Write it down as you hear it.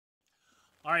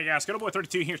All right, guys, Good Old Boy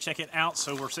 32 here. Check it out.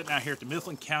 So we're sitting out here at the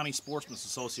Mifflin County Sportsman's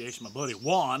Association. My buddy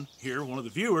Juan here, one of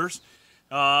the viewers,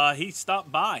 he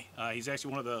stopped by. He's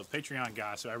actually one of the Patreon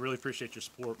guys, so I really appreciate your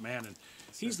support, man. And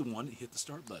he's the one that hit the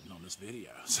start button on this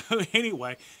video. So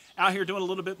anyway, out here doing a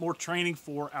little bit more training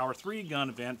for our 3-gun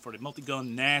event for the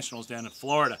Multi-Gun Nationals down in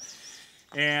Florida.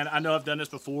 And I know I've done this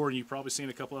before, and you've probably seen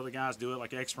a couple other guys do it,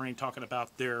 like X-Ring, talking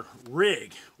about their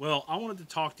rig. Well, I wanted to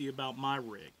talk to you about my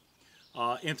rig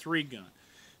in 3-gun.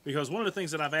 Because one of the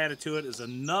things that I've added to it is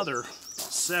another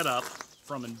setup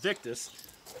from Invictus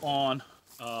on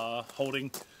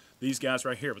holding these guys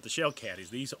right here with the shell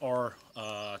caddies. These are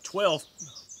 12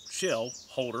 shell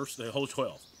holders. They hold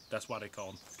 12. That's why they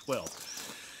call them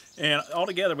 12. And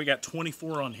altogether we got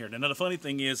 24 on here. Now the funny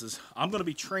thing is I'm going to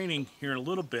be training here in a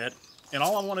little bit. And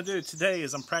all I want to do today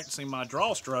is I'm practicing my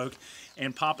draw stroke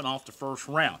and popping off the first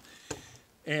round.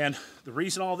 And the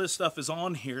reason all this stuff is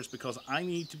on here is because I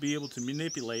need to be able to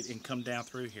manipulate and come down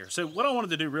through here. So what I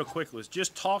wanted to do real quickly was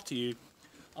just talk to you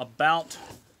about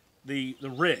the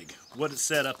rig, what it's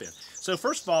set up in. So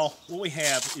first of all, what we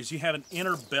have is you have an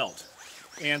inner belt.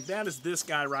 And that is this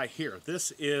guy right here.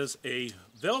 This is a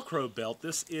Velcro belt.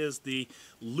 This is the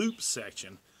loop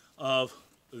section of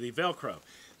the Velcro.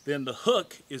 Then the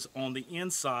hook is on the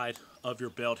inside of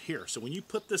your belt here. So when you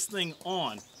put this thing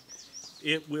on,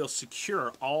 it will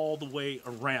secure all the way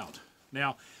around.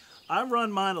 Now, I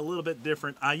run mine a little bit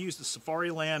different. I use the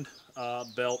Safariland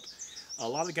belt. A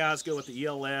lot of guys go with the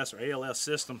ELS or ALS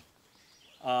system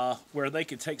where they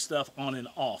can take stuff on and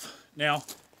off. Now,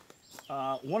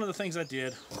 one of the things I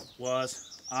did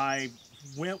was I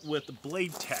went with the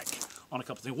Blade Tech on a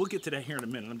couple things. We'll get to that here in a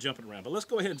minute. I'm jumping around. But let's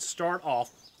go ahead and start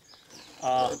off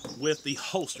with the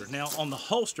holster. Now, on the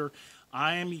holster,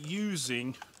 I am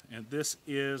using, and this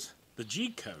is the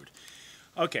G-code.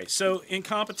 Okay, so in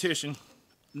competition,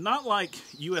 not like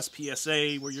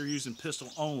USPSA where you're using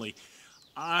pistol only,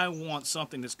 I want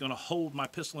something that's going to hold my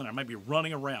pistol in there, maybe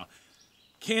running around.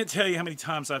 Can't tell you how many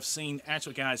times I've seen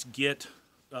actual guys get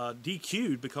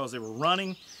DQ'd because they were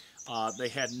running. They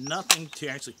had nothing to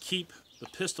actually keep the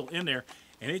pistol in there,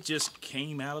 and it just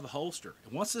came out of the holster.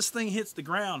 And once this thing hits the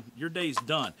ground, your day's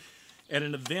done. At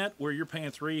an event where you're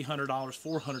paying $300,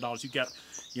 $400, you got,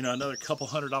 another couple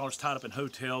 $100 tied up in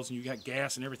hotels, and you got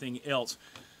gas and everything else.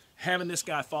 Having this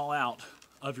guy fall out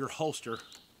of your holster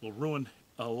will ruin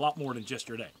a lot more than just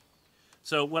your day.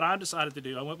 So what I decided to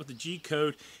do, I went with the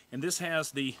G-code, and this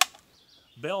has the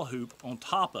bell hoop on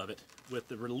top of it with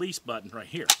the release button right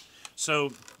here.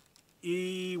 So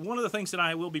one of the things that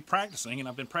I will be practicing, and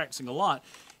I've been practicing a lot,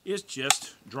 is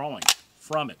just drawing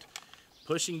from it,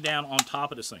 pushing down on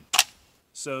top of this thing,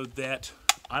 so that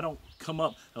I don't come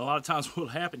up. And a lot of times what will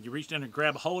happen, you reach down and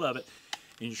grab a hold of it,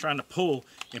 and you're trying to pull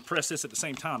and press this at the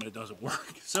same time, and it doesn't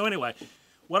work. So anyway,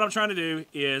 what I'm trying to do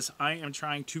is I am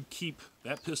trying to keep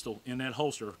that pistol in that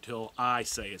holster till I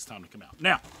say it's time to come out.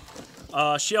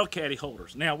 Now, shell caddy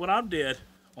holders. Now, what I did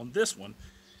on this one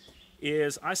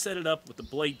is I set it up with the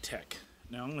Blade Tech.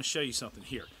 Now, I'm going to show you something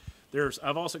here.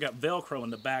 I've also got Velcro in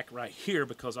the back right here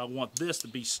because I want this to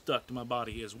be stuck to my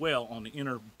body as well on the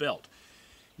inner belt.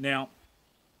 Now,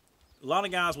 a lot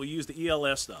of guys will use the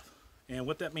ELS stuff, and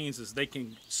what that means is they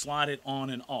can slide it on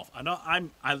and off. I know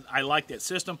I like that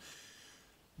system,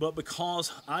 but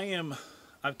because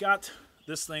I've got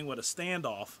this thing with a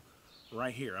standoff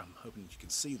right here. I'm hoping you can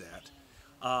see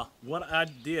that. What I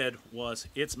did was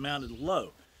it's mounted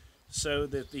low, so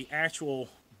that the actual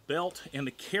belt and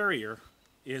the carrier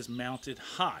is mounted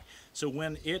high. So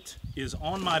when it is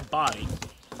on my body,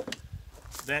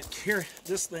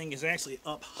 this thing is actually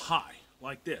up high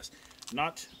like this,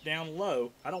 not down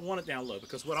low. I don't want it down low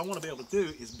because what I want to be able to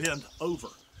do is bend over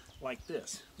like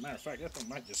this. Matter of fact, that thing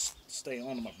might just stay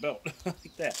on my belt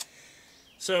like that.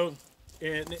 So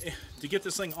to get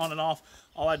this thing on and off,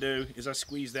 all I do is I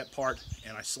squeeze that part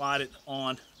and I slide it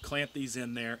on, clamp these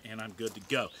in there, and I'm good to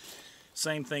go.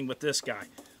 Same thing with this guy.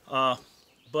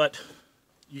 But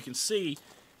you can see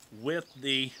with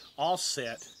the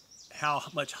offset how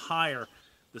much higher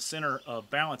the center of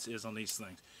balance is on these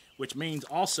things, which means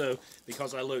also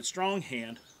because I load strong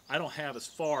hand, I don't have as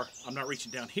far, I'm not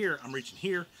reaching down here, I'm reaching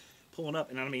here, pulling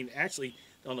up, and I mean actually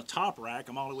on the top rack,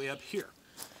 I'm all the way up here.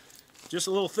 Just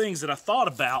little things that I thought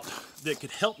about that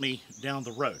could help me down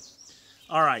the road.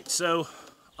 All right, so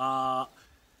not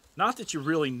that you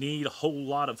really need a whole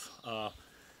lot of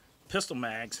pistol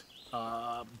mags,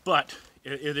 but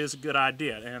it is a good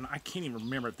idea. And I can't even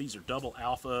remember if these are double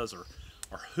alphas or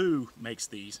who makes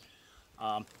these.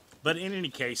 But in any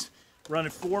case,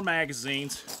 running 4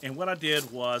 magazines, and what I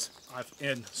did was I've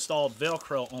installed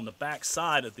Velcro on the back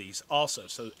side of these also,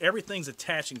 so everything's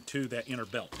attaching to that inner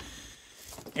belt.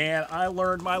 And I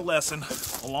learned my lesson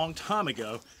a long time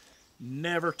ago,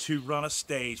 never to run a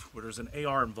stage where there's an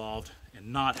AR involved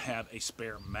and not have a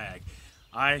spare mag.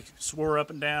 I swore up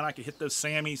and down I could hit those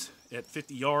Sammies at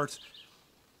 50 yards,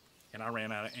 and I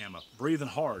ran out of ammo. Breathing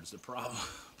hard is the problem,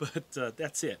 but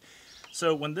that's it.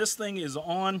 So when this thing is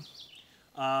on,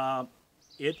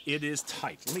 it is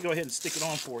tight. Let me go ahead and stick it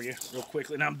on for you real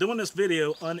quickly. Now I'm doing this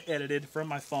video unedited from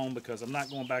my phone because I'm not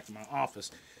going back to my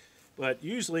office, but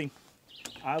usually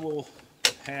I will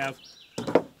have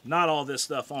not all this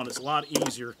stuff on. It's a lot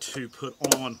easier to put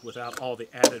on without all the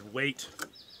added weight,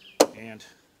 and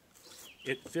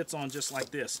it fits on just like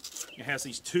this. It has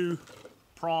these two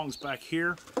prongs back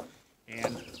here,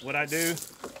 and what I do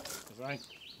is I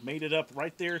made it up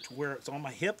right there to where it's on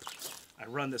my hip. I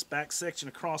run this back section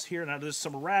across here. Now there's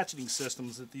some ratcheting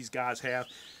systems that these guys have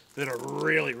that are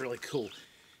really, really cool.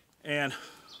 And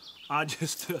I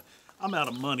just, I'm out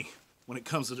of money when it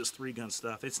comes to this 3-gun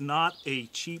stuff. It's not a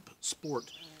cheap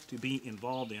sport to be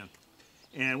involved in.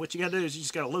 And what you gotta do is you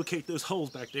just gotta locate those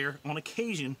holes back there. On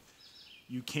occasion,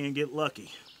 you can get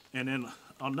lucky. And then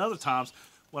on other times,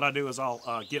 what I do is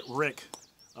I'll get Rick,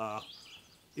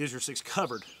 Is Your 6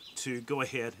 Covered, to go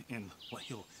ahead and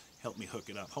he'll help me hook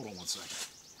it up. Hold on one second.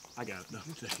 I got it. No,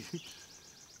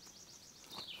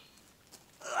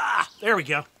 there we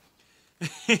go.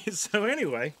 So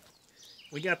anyway,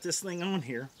 we got this thing on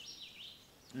here.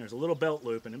 There's a little belt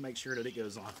loop, and it makes sure that it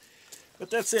goes on. But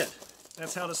that's it.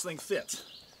 That's how this thing fits.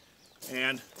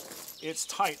 And it's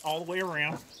tight all the way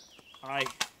around. I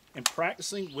am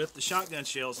practicing with the shotgun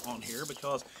shells on here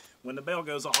because when the bell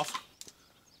goes off,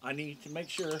 I need to make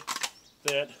sure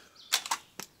that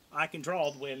I can draw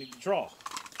the way I need to draw.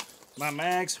 My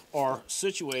mags are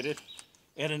situated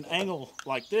at an angle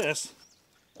like this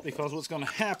because what's going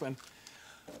to happen,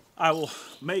 I will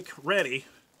make ready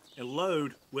and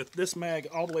load with this mag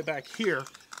all the way back here,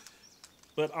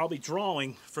 but I'll be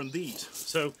drawing from these.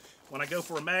 So when I go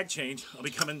for a mag change, I'll be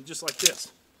coming just like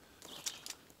this.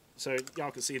 So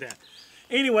y'all can see that.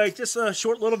 Anyway, just a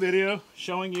short little video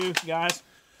showing you guys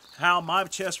how my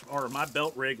chest or my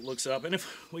belt rig looks up. And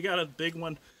if we got a big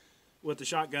one with the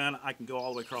shotgun, I can go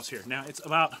all the way across here. Now it's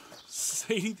about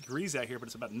 80 degrees out here, but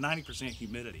it's about 90%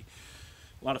 humidity.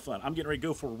 A lot of fun. I'm getting ready to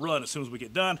go for a run as soon as we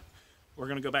get done. We're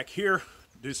gonna go back here,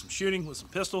 do some shooting with some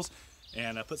pistols,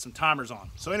 and put some timers on.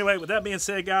 So anyway, with that being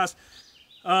said, guys,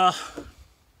 I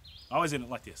always end it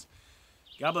like this.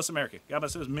 God bless America. God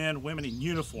bless those men, women in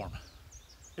uniform.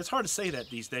 It's hard to say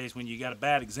that these days when you got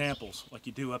bad examples like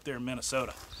you do up there in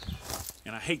Minnesota.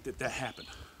 And I hate that that happened.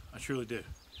 I truly do.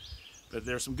 But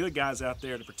there's some good guys out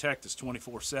there to protect us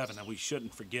 24/7, and we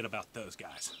shouldn't forget about those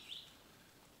guys.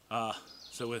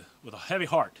 So with a heavy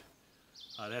heart,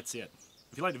 that's it.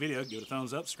 If you like the video, give it a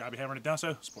thumbs up. Subscribe if you haven't already done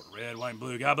so. Support red, white, and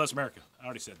blue. God bless America. I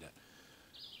already said that.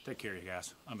 Take care of you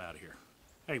guys. I'm out of here.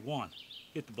 Hey, Juan,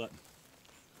 hit the button.